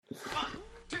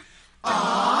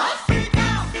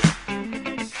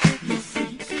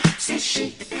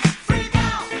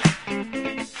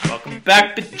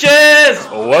Back, bitches!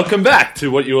 Well, welcome back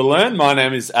to What You Will Learn. My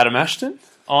name is Adam Ashton.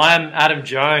 I'm Adam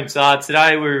Jones.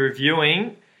 Today we're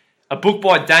reviewing a book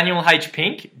by Daniel H.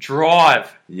 Pink,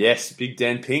 Drive. Yes, Big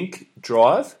Dan Pink,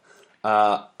 Drive.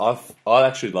 I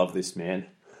actually love this, man.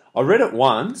 I read it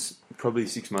once, probably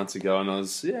 6 months ago, and I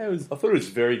thought it was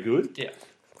very good. Yeah.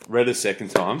 Read it a second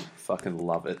time, fucking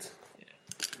love it.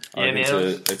 Yeah, man.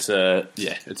 It's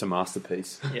a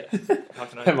masterpiece. Yeah.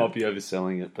 I might be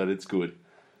overselling it, but it's good.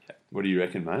 What do you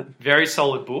reckon, mate? Very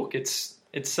solid book. It's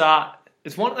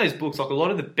one of those books, like a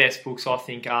lot of the best books I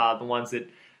think are the ones that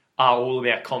are all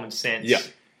about common sense. Yeah.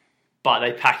 But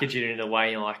they package it in a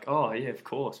way you're like, oh yeah, of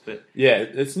course. But yeah,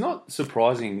 it's not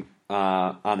surprising,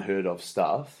 unheard of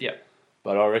stuff. Yeah.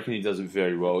 But I reckon he does it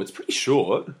very well. It's pretty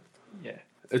short. Yeah.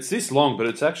 It's this long, but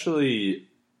it's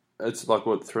like,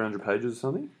 what, 300 pages or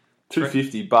something?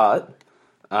 250, but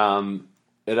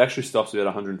it actually stops about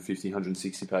 150,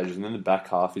 160 pages, and then the back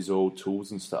half is all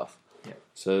tools and stuff. Yeah.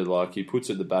 So, like, he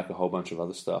puts at the back a whole bunch of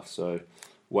other stuff. So,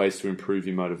 ways to improve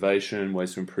your motivation,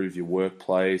 ways to improve your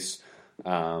workplace,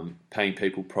 paying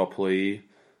people properly,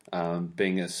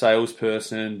 being a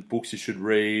salesperson, books you should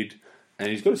read, and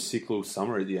he's got a sick little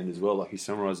summary at the end as well. Like, he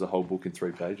summarised the whole book in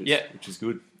 3 pages, which is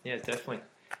good. Yeah, definitely.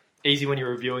 Easy when you're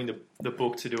reviewing the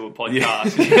book to do a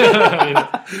podcast.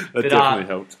 Yeah. That definitely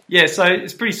helped. Yeah, so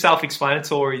it's pretty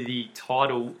self-explanatory,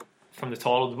 from the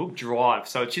title of the book, Drive.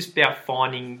 So it's just about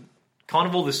finding kind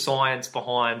of all the science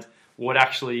behind what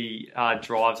actually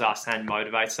drives us and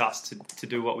motivates us to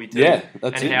do what we do. Yeah,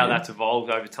 how that's evolved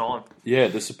over time. Yeah,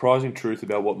 the surprising truth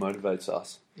about what motivates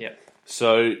us. Yeah.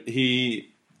 So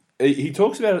he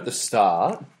talks about at the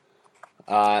start,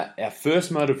 our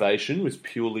first motivation was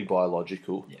purely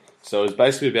biological. Yeah. So it was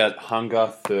basically about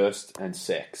hunger, thirst, and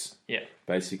sex. Yeah.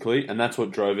 Basically. And that's what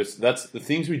drove us. That's the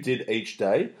things we did each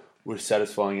day were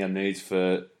satisfying our needs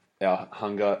for our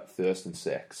hunger, thirst, and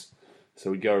sex.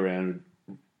 So we'd go around,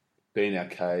 be in our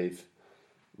cave,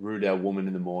 root our woman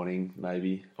in the morning,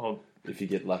 maybe, if you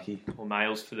get lucky. Or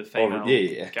males for the female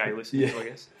gay listeners, I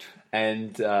guess.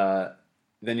 And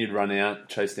then you'd run out,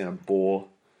 chase down a boar,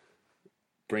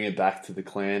 bring it back to the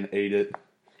clan, eat it.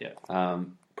 Yeah.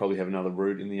 Probably have another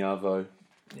root in the arvo.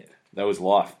 Yeah. That was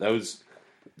life.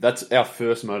 That's our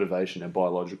first motivation, our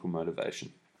biological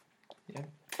motivation. Yeah.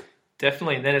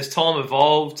 Definitely. And then as time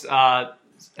evolved,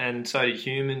 and so did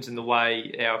humans, and the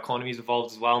way our economy's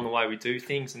evolved as well, and the way we do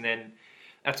things, and then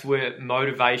that's where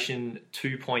motivation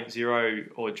 2.0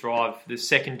 or drive, the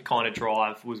second kind of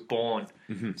drive, was born.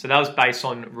 Mm-hmm. So that was based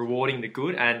on rewarding the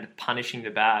good and punishing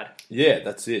the bad. Yeah,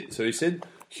 that's it. So he said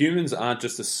humans aren't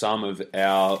just the sum of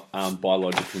our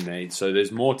biological needs. So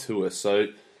there's more to us. So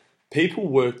people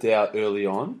worked out early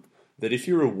on that if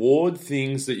you reward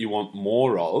things that you want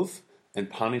more of and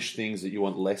punish things that you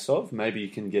want less of, maybe you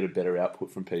can get a better output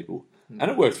from people. Mm.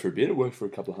 And it worked for a bit. It worked for a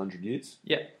couple of 100 years.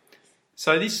 Yeah.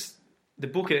 So the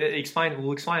book, we'll explain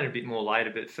it a bit more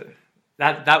later, but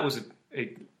that was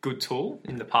a good tool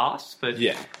in the past. But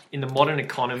in the modern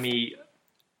economy,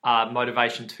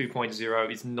 motivation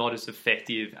 2.0 is not as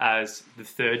effective as the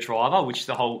third driver, which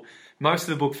most of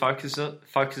the book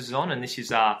focuses on, and this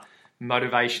is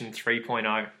motivation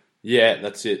 3.0. Yeah,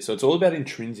 that's it. So it's all about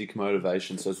intrinsic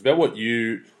motivation. So it's about what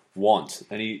you want,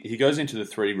 and he goes into the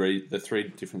three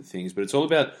different things, but it's all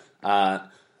about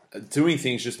doing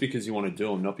things just because you want to do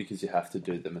them, not because you have to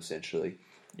do them, essentially.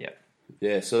 Yeah.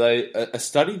 Yeah, so a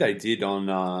study they did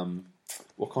on,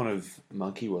 what kind of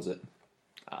monkey was it?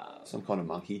 Some kind of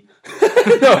monkey.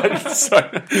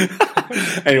 Sorry.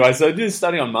 Anyway, so they did a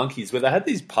study on monkeys where they had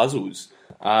these puzzles,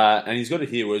 and he's got it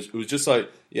here, where it was just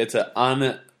like you had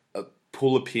to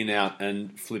pull a pin out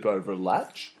and flip over a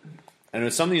latch. And it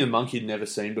was something the monkey had never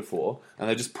seen before, and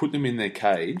they just put them in their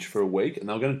cage for a week, and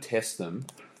they were going to test them.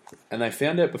 And they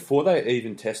found out before they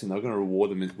even tested them, they were going to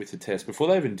reward them with the test. Before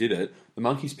they even did it, the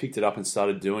monkeys picked it up and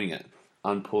started doing it,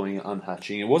 unpulling it,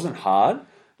 unhatching. It wasn't hard,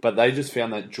 but they just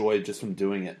found that joy just from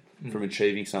doing it, from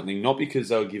achieving something. Not because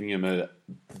they were giving them a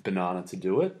banana to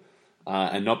do it,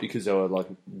 and not because they were like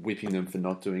whipping them for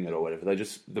not doing it or whatever.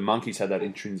 The monkeys had that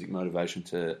intrinsic motivation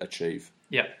to achieve.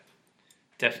 Yeah,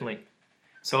 definitely.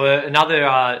 So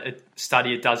another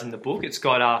study it does in the book, it's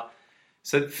got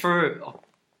so for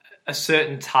a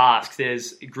certain task,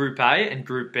 there's Group A and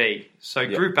Group B. So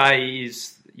Group A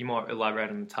is, you might elaborate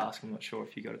on the task, I'm not sure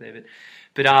if you got it there,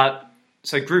 but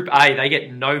so Group A, they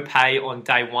get no pay on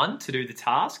day one to do the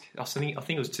task. I think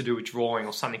it was to do with drawing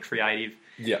or something creative.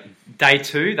 Yeah. Day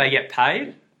 2, they get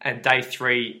paid, and day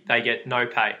 3, they get no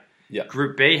pay. Yeah.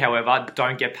 Group B, however,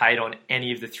 don't get paid on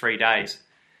any of the 3 days.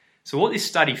 So what this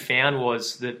study found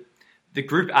was that the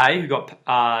group A who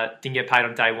didn't get paid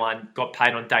on day one, got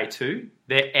paid on day two.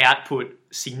 Their output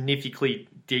significantly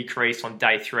decreased on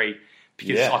day three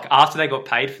because like after they got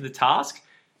paid for the task,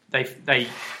 the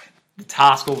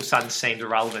task all of a sudden seemed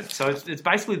irrelevant. So it's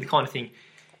basically the kind of thing.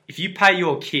 If you pay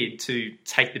your kid to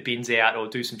take the bins out or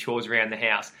do some chores around the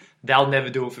house, they'll never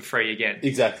do it for free again.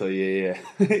 Exactly. Yeah.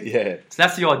 Yeah. So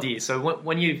that's the idea. So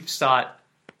when you start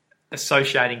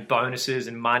associating bonuses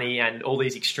and money and all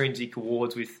these extrinsic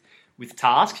awards with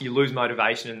tasks, you lose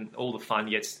motivation and all the fun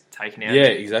gets taken out. Yeah,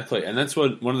 exactly. And that's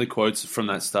what one of the quotes from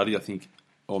that study, I think,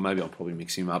 or maybe I'm probably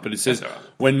mixing them up, but it says,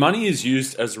 when money is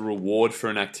used as a reward for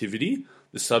an activity,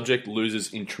 the subject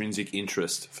loses intrinsic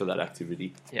interest for that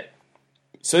activity. Yeah.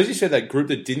 So as you said, that group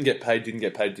that didn't get paid, they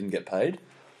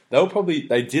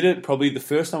did it probably the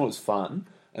first time it was fun,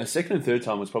 and the second and third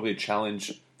time was probably a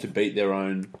challenge to beat their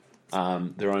own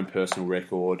personal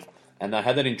record, and they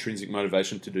had that intrinsic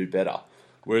motivation to do better.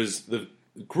 Whereas the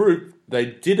group, they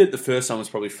did it the first time was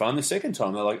probably fun. The second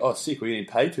time, they're like, oh, sick, we're getting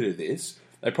paid to do this.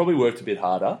 They probably worked a bit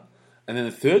harder. And then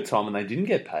the third time, when they didn't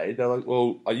get paid, they're like,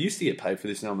 well, I used to get paid for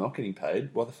this, now I'm not getting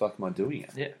paid. Why the fuck am I doing it?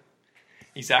 Yeah,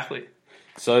 exactly.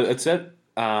 So it's a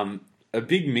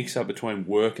big mix-up between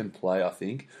work and play, I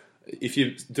think. If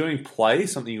you're doing play,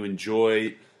 something you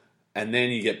enjoy, and then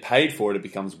you get paid for it, it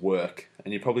becomes work.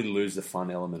 And you probably lose the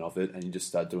fun element of it, and you just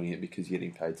start doing it because you're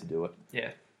getting paid to do it. Yeah.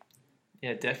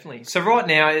 Yeah, definitely. So right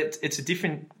now, it's a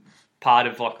different part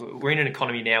of, like, we're in an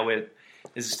economy now where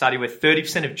there's a study where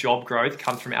 30% of job growth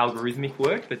comes from algorithmic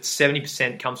work, but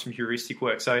 70% comes from heuristic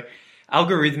work. So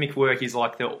algorithmic work is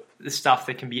like the stuff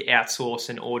that can be outsourced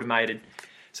and automated.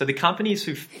 So the companies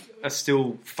who are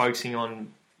still focusing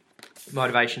on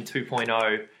Motivation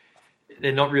 2.0,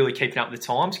 they're not really keeping up with the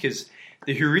times because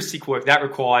the heuristic work, that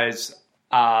requires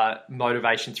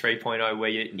Motivation 3.0 where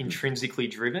you're intrinsically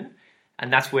driven.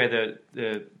 And that's where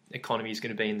the economy is going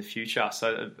to be in the future.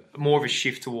 So more of a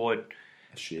shift toward...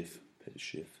 Peter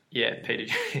Schiff. Yeah,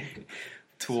 Peter.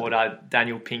 Toward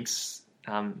Daniel Pink's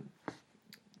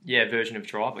version of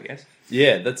Drive, I guess.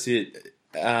 Yeah, that's it.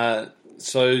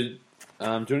 So do you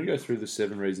want to go through the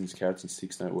 7 reasons carrots and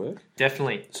sticks don't work?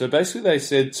 Definitely. So basically they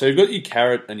said, so you've got your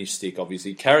carrot and your stick,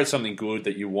 obviously. Carrot's something good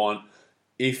that you want.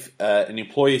 If an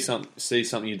employee sees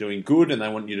something you're doing good and they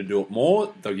want you to do it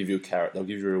more, they'll give you a carrot. They'll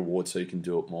give you a reward so you can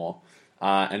do it more.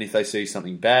 And if they see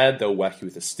something bad, they'll whack you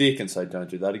with a stick and say, don't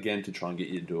do that again, to try and get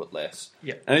you to do it less.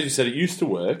 Yep. And as you said, it used to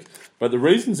work, but the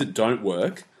reasons it don't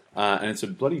work, and it's a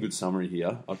bloody good summary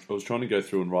here. I was trying to go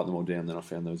through and write them all down, then I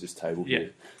found there was this table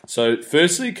here. So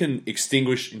firstly, it can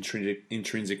extinguish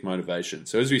intrinsic motivation.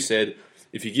 So as we said,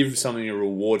 if you give something a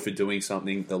reward for doing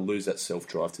something, they'll lose that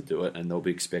self-drive to do it, and they'll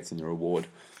be expecting the reward.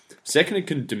 Second, it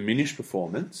can diminish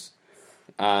performance.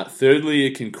 Thirdly,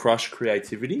 it can crush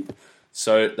creativity.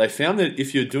 So they found that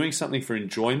if you're doing something for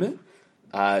enjoyment,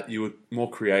 you were more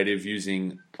creative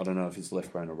using, I don't know if it's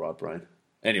left brain or right brain.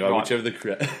 Anyway, right. Whichever the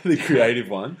creative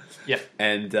one. Yeah.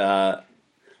 And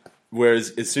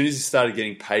whereas as soon as you started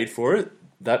getting paid for it,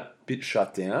 that bit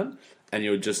shut down, and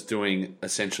you were just doing,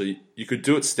 essentially, you could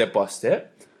do it step by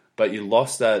step, but you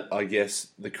lost that, I guess,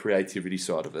 the creativity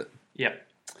side of it. Yeah.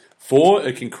 4,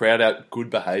 it can crowd out good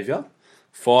behaviour.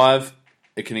 5,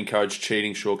 it can encourage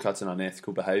cheating, shortcuts, and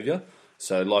unethical behaviour.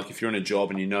 So, like, if you're in a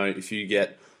job and you know if you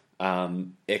get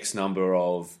X number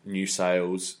of new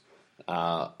sales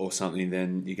or something,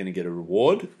 then you're going to get a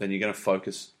reward, then you're going to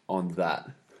focus on that.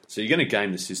 So you're going to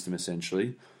game the system,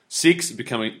 essentially. 6,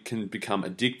 it can become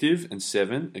addictive, and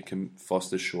 7, it can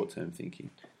foster short-term thinking.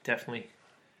 Definitely.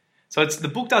 So the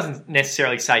book doesn't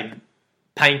necessarily say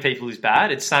paying people is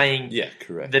bad. It's saying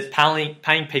correct. That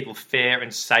paying people fair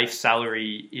and safe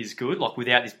salary is good. Like,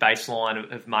 without this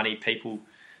baseline of money,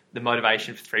 the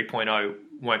motivation for 3.0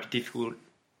 won't be difficult,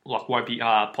 won't be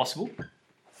possible.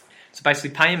 So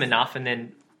basically, pay them enough,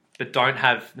 but don't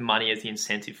have the money as the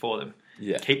incentive for them.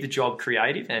 Yeah. Keep the job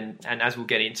creative, and as we'll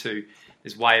get into,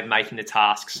 there's a way of making the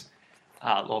tasks,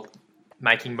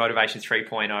 making Motivation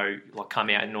 3.0 come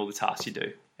out in all the tasks you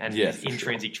do, and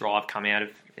intrinsic drive come out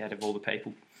of all the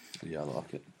people. Yeah, I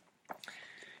like it.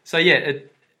 So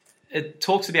it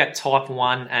talks about type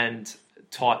 1 and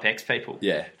type X people.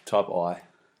 Yeah, type I.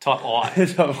 Type I.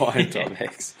 Type I and type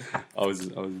X. I was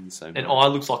in the same. And I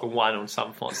looks like a 1 on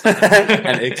some fonts.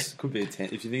 And X could be a 10.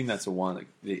 If you think that's a 1,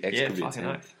 the X could be a 10.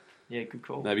 Oath. Yeah, good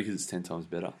call. No, because it's 10 times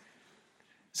better.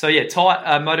 So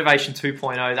Motivation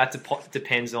 2.0, that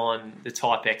depends on the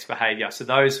type X behaviour. So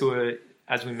those who are,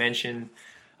 as we mentioned,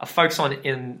 are focused on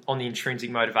the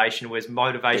intrinsic motivation, whereas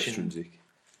motivation... Extrinsic.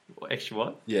 Extra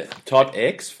what? Yeah. Type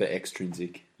X for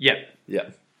extrinsic. Yep.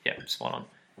 Yep. Yep, spot on.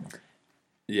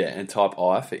 Yeah, and type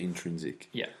I for intrinsic.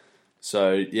 Yeah.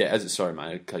 So yeah, sorry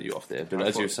mate, I cut you off there. But No,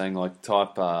 as you were saying, like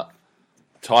type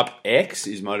X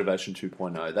is motivation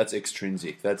 2.0. That's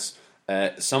extrinsic. That's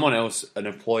someone else, an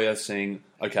employer, saying,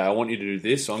 okay, I want you to do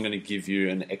this, so I'm going to give you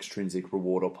an extrinsic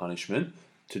reward or punishment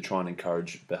to try and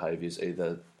encourage behaviours,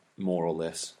 either more or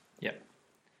less. Yep,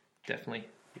 definitely.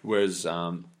 Whereas,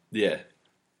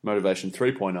 motivation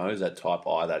 3.0 is that type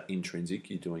I, that intrinsic.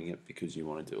 You're doing it because you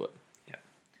want to do it. Yeah,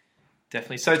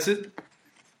 definitely. So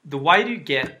the way to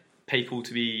get people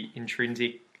to be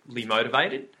intrinsically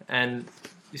motivated, and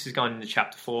this is going into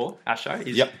chapter 4,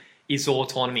 Asho, is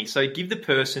autonomy. So give the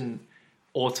person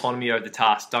autonomy over the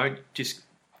task. Don't just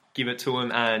give it to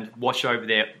them and watch over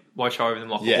them like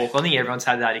a hawk. I think everyone's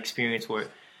had that experience where,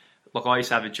 like, I used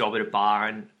to have a job at a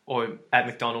bar or at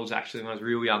McDonald's actually when I was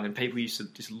real young, and people used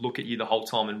to just look at you the whole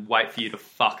time and wait for you to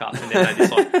fuck up, and then they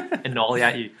just like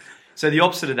annihilate you. So the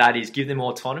opposite of that is give them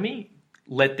autonomy,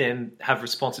 let them have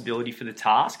responsibility for the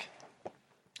task,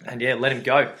 and let them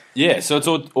go. Yeah, so it's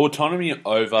autonomy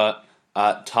over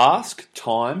task,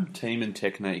 time, team, and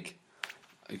technique.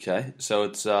 Okay, so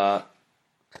it's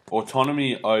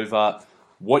autonomy over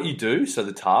what you do, so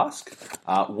the task,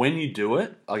 when you do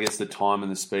it, I guess the time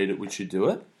and the speed at which you do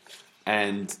it,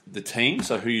 and the team,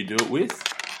 so who you do it with,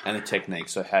 and the technique,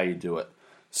 so how you do it.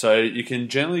 So you can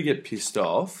generally get pissed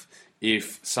off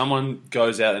if someone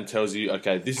goes out and tells you,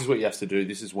 okay, this is what you have to do,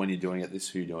 this is when you're doing it, this is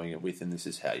who you're doing it with, and this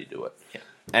is how you do it. Yeah.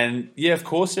 And yeah, of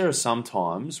course, there are some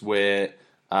times where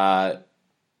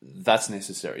that's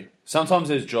necessary. Sometimes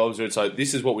there's jobs where it's like,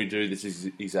 this is what we do, this is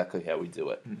exactly how we do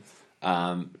it.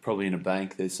 Probably in a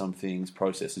bank, there's some things,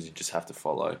 processes you just have to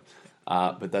follow.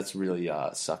 But that's really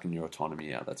sucking your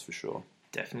autonomy out, that's for sure.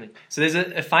 Definitely. So there's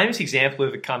a famous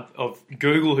example of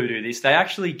Google who do this. They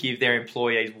actually give their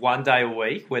employees 1 day a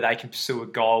week where they can pursue a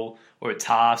goal or a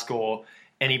task or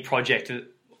any project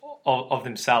of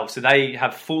themselves. So they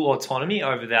have full autonomy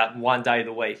over that 1 day of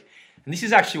the week. And this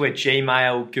is actually where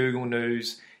Gmail, Google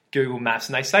News, Google Maps,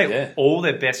 and they say all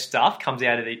their best stuff comes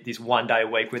out of this 1 day a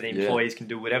week where the employees can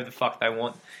do whatever the fuck they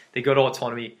want. They got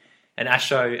autonomy. And as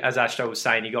Asho was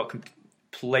saying, you got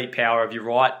complete power of your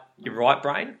right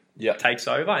brain. Takes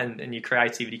over, and your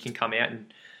creativity can come out,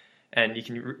 and you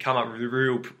can come up with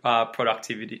real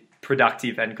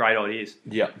productive and great ideas.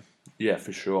 Yeah,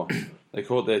 for sure. They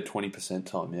call it their 20%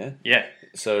 time, yeah? Yeah.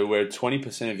 So where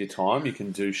 20% of your time you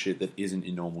can do shit that isn't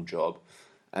your normal job.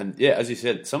 And yeah, as you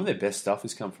said, some of their best stuff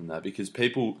has come from that, because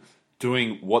people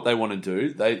doing what they want to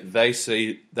do,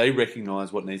 they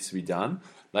recognise what needs to be done,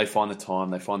 they find the time,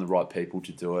 they find the right people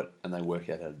to do it, and they work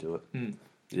out how to do it.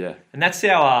 Yeah. And that's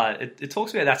our, it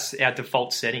talks about that's our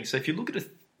default setting. So if you look at a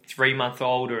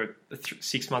 3-month-old or a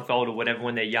 6-month-old or whatever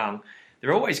when they're young,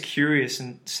 they're always curious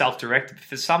and self-directed.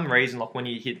 For some reason, like when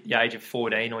you hit the age of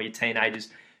 14 or your teenagers,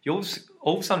 you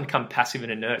all of a sudden become passive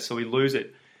and inert, so we lose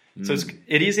it. So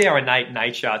it is our innate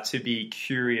nature to be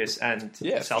curious and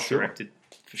self-directed,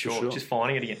 for sure. Just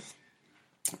finding it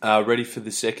again. Ready for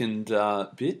the second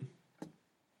bit?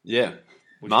 Yeah.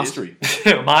 Mastery.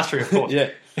 Mastery, of course. Yeah.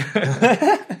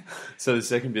 So the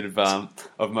second bit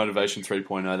of Motivation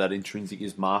 3.0, that intrinsic,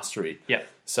 is mastery. Yeah.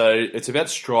 So it's about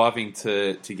striving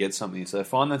to get something. So I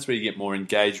find that's where you get more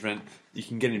engagement. You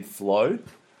can get in flow.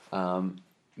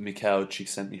 Mikhail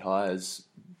Csikszentmihalyi's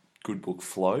good book,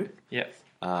 Flow. Yeah.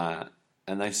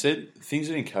 And they said things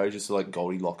that encourage us are like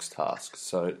Goldilocks tasks.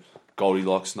 So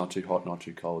Goldilocks, not too hot, not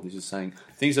too cold. This is saying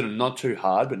things that are not too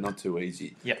hard but not too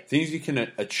easy. Yep. Things you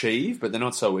can achieve but they're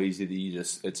not so easy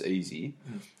that it's easy.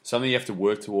 Something you have to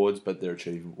work towards but they're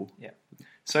achievable. Yeah.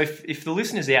 So if the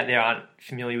listeners out there aren't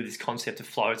familiar with this concept of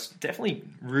flow, it's definitely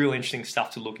real interesting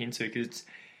stuff to look into, because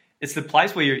it's the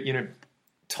place where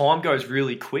time goes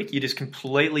really quick. You just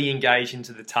completely engage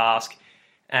into the task,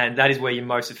 and that is where you're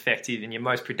most effective and you're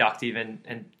most productive,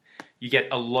 and you get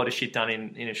a lot of shit done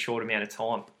in a short amount of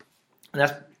time.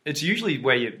 And it's usually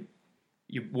where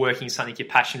you're working something you're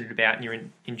passionate about and you're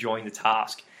enjoying the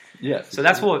task. Yeah. So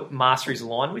that's what mastery is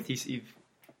aligned with. Is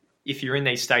if you're in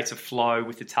these states of flow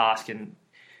with the task, and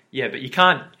but you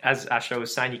can't, as Asho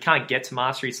was saying, you can't get to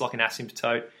mastery. It's like an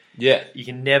asymptote. Yeah. You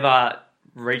can never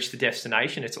reach the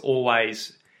destination. It's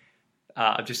always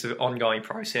just an ongoing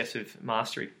process of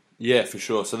mastery. Yeah, for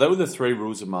sure. So that were the 3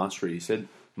 rules of mastery. He said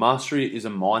mastery is a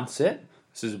mindset.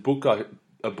 This is a book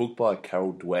by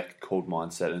Carol Dweck called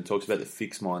Mindset, and it talks about the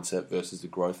fixed mindset versus the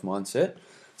growth mindset.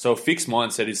 So a fixed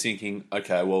mindset is thinking,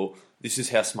 okay, well, this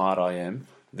is how smart I am,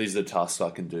 these are the tasks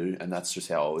I can do, and that's just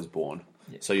how I was born.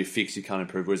 Yeah. So you're fixed, you can't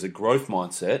improve. Whereas a growth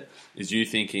mindset is you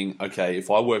thinking, okay,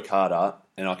 if I work harder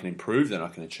and I can improve, then I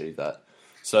can achieve that.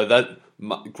 So that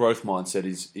growth mindset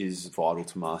is vital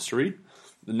to mastery.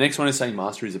 The next one is saying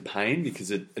mastery is a pain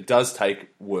because it does take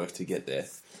work to get there.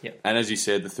 Yep. And as you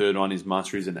said, the third one is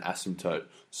mastery is an asymptote.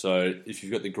 So if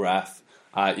you've got the graph,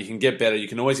 you can get better. You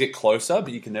can always get closer,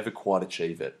 but you can never quite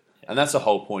achieve it. Yep. And that's the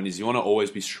whole point, is you want to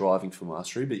always be striving for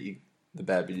mastery, but the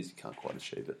bad bit is you can't quite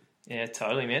achieve it. Yeah,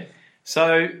 totally, man.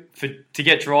 So to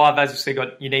get drive, as we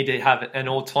said, you need to have an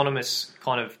autonomous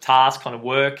kind of task, kind of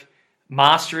work,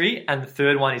 mastery, and the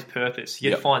third one is purpose. You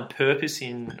get to find purpose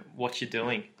in what you're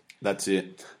doing. That's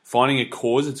it. Finding a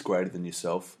cause that's greater than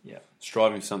yourself. Yeah.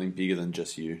 Striving for something bigger than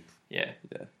just you. Yeah.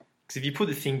 Because if you put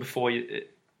the thing before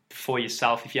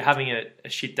yourself, if you're having a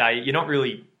shit day, you're not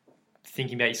really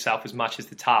thinking about yourself as much as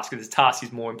the task, because the task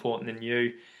is more important than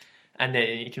you, and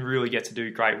then you can really get to do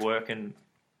great work and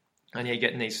you're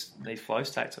getting these flow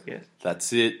states, I guess.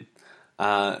 That's it.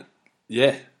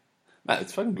 Yeah. Matt,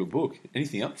 it's a fucking good book.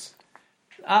 Anything else?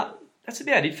 That's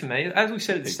about it for me. As we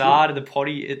said at the start of the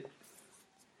potty,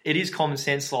 it is common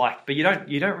sense, but you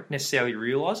don't necessarily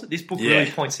realise it. This book really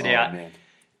points it out. Man.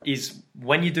 Is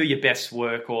when you do your best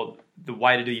work, or the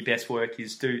way to do your best work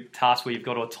is do tasks where you've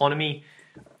got autonomy,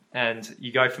 and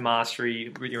you go for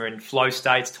mastery. You're in flow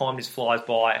states. Time just flies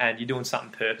by, and you're doing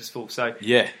something purposeful. So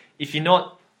if you're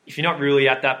not really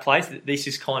at that place, this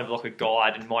is kind of like a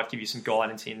guide, and might give you some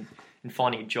guidance in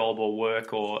finding a job or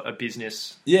work or a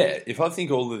business. Yeah, if I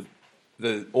think all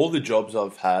the jobs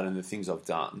I've had and the things I've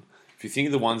done, if you think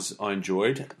of the ones I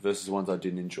enjoyed versus the ones I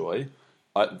didn't enjoy,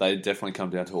 they definitely come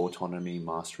down to autonomy,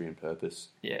 mastery, and purpose.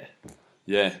 Yeah.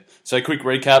 Yeah. So quick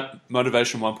recap: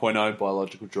 Motivation 1.0,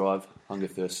 biological drive, hunger,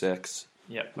 thirst, sex.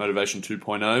 Yep. Motivation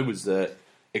 2.0 was the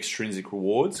extrinsic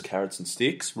rewards, carrots and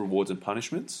sticks, rewards and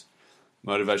punishments.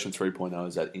 Motivation 3.0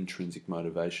 is that intrinsic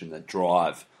motivation, that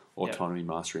drive, autonomy,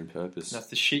 mastery, and purpose. That's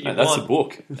the shit you want. That's the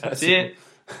book. That's it.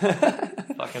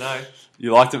 Fucking oath.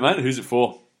 You liked it, mate? Who's it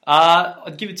for?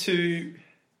 I'd give it to...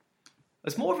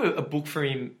 It's more of a book for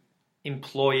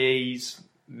employees,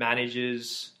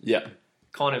 managers. Yeah.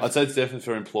 Kind of... I'd say it's definitely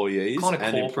for employees kind of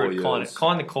and corporate, employers.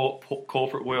 Kind of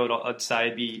corporate world, I'd say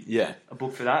it'd be a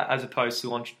book for that, as opposed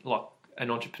to an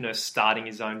entrepreneur starting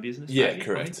his own business. Yeah, maybe,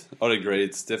 correct. I'd agree.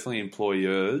 It's definitely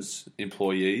employees,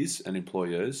 and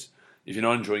employers. If you're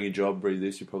not enjoying your job, read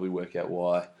this, you'll probably work out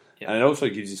why. Yeah. And it also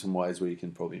gives you some ways where you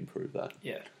can probably improve that.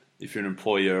 Yeah. If you're an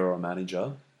employer or a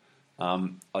manager,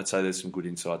 I'd say there's some good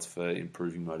insights for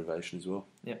improving motivation as well.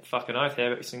 Yeah, fucking oath. How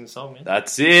about you sing the song, man?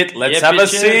 That's it. Let's have a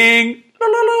sing. La,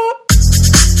 la, la.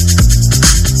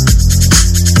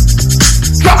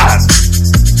 Drive!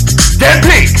 Damn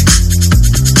pink!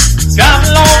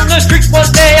 Driving along the street one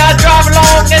day, I drive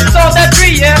along and saw that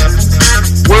tree, yeah.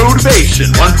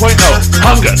 Motivation 1.0,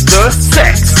 hunger, thirst,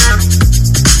 sex.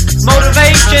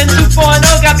 Motivation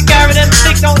 2.0, got the carrot and the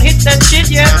stick, don't hit that shit,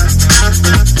 yeah.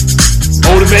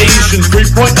 Motivation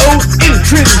 3.0,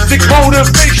 intrinsic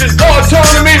motivation,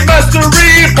 autonomy,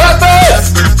 mastery,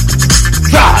 purpose.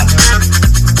 Drive.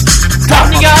 When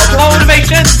you got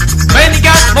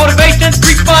motivation,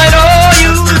 3.0,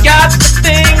 you got the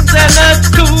things and the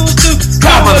tools to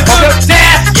do a good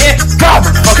task, yeah.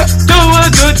 Do a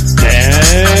good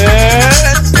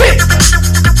task.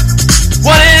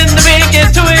 One in the bink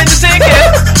and two in the sink,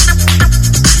 yeah.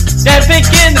 That pink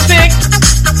in the sink,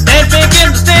 that pink in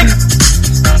the stick.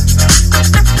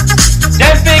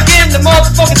 That pink in the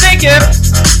motherfucking sink, yeah.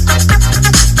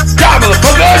 Drive,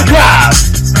 motherfucker, drive!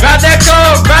 Drive that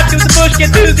car right through the bush, get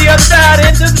to the other side,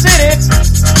 into the city.